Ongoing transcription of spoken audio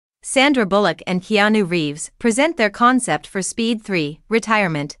Sandra Bullock and Keanu Reeves present their concept for Speed 3,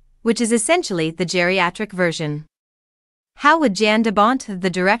 Retirement, which is essentially the geriatric version. How would Jan de Bont, the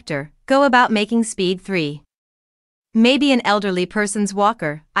director, go about making Speed 3? Maybe an elderly person's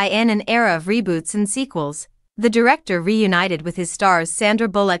walker. In an era of reboots and sequels, the director reunited with his stars Sandra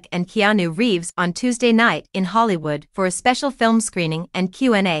Bullock and Keanu Reeves on Tuesday night in Hollywood for a special film screening and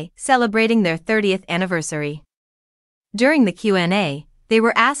Q&A celebrating their 30th anniversary. During the Q&A, they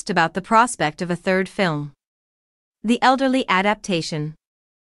were asked about the prospect of a third film. The elderly adaptation.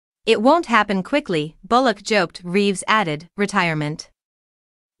 "It won't happen quickly," Bullock joked. Reeves added, "Retirement."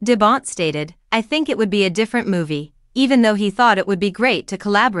 De Bont stated, "I think it would be a different movie," even though he thought it would be great to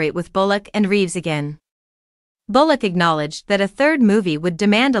collaborate with Bullock and Reeves again. Bullock acknowledged that a third movie would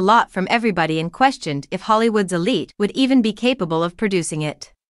demand a lot from everybody and questioned if Hollywood's elite would even be capable of producing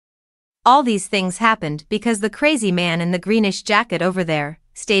it. "All these things happened because the crazy man in the greenish jacket over there,"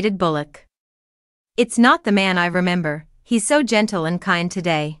 stated Bullock. "It's not the man I remember, he's so gentle and kind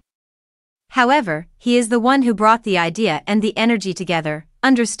today. However, he is the one who brought the idea and the energy together,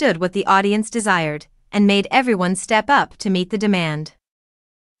 understood what the audience desired, and made everyone step up to meet the demand."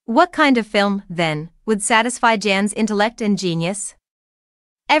 What kind of film, then, would satisfy Jan's intellect and genius?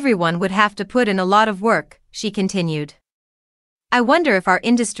 "Everyone would have to put in a lot of work," she continued. "I wonder if our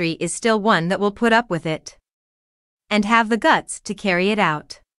industry is still one that will put up with it and have the guts to carry it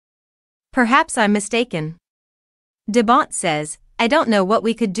out. Perhaps I'm mistaken." De Bont says, "I don't know what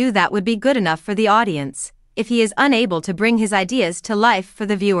we could do that would be good enough for the audience, if he is unable to bring his ideas to life for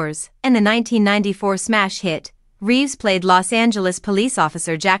the viewers." In the 1994 smash hit, Reeves played Los Angeles police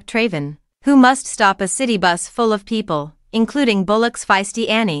officer Jack Traven, who must stop a city bus full of people, including Bullock's feisty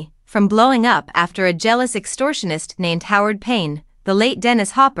Annie, from blowing up after a jealous extortionist named Howard Payne, the late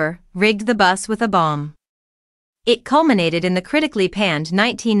Dennis Hopper, rigged the bus with a bomb. It culminated in the critically panned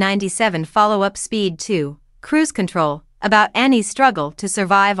 1997 follow-up Speed 2, Cruise Control, about Annie's struggle to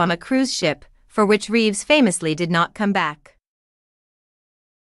survive on a cruise ship, for which Reeves famously did not come back.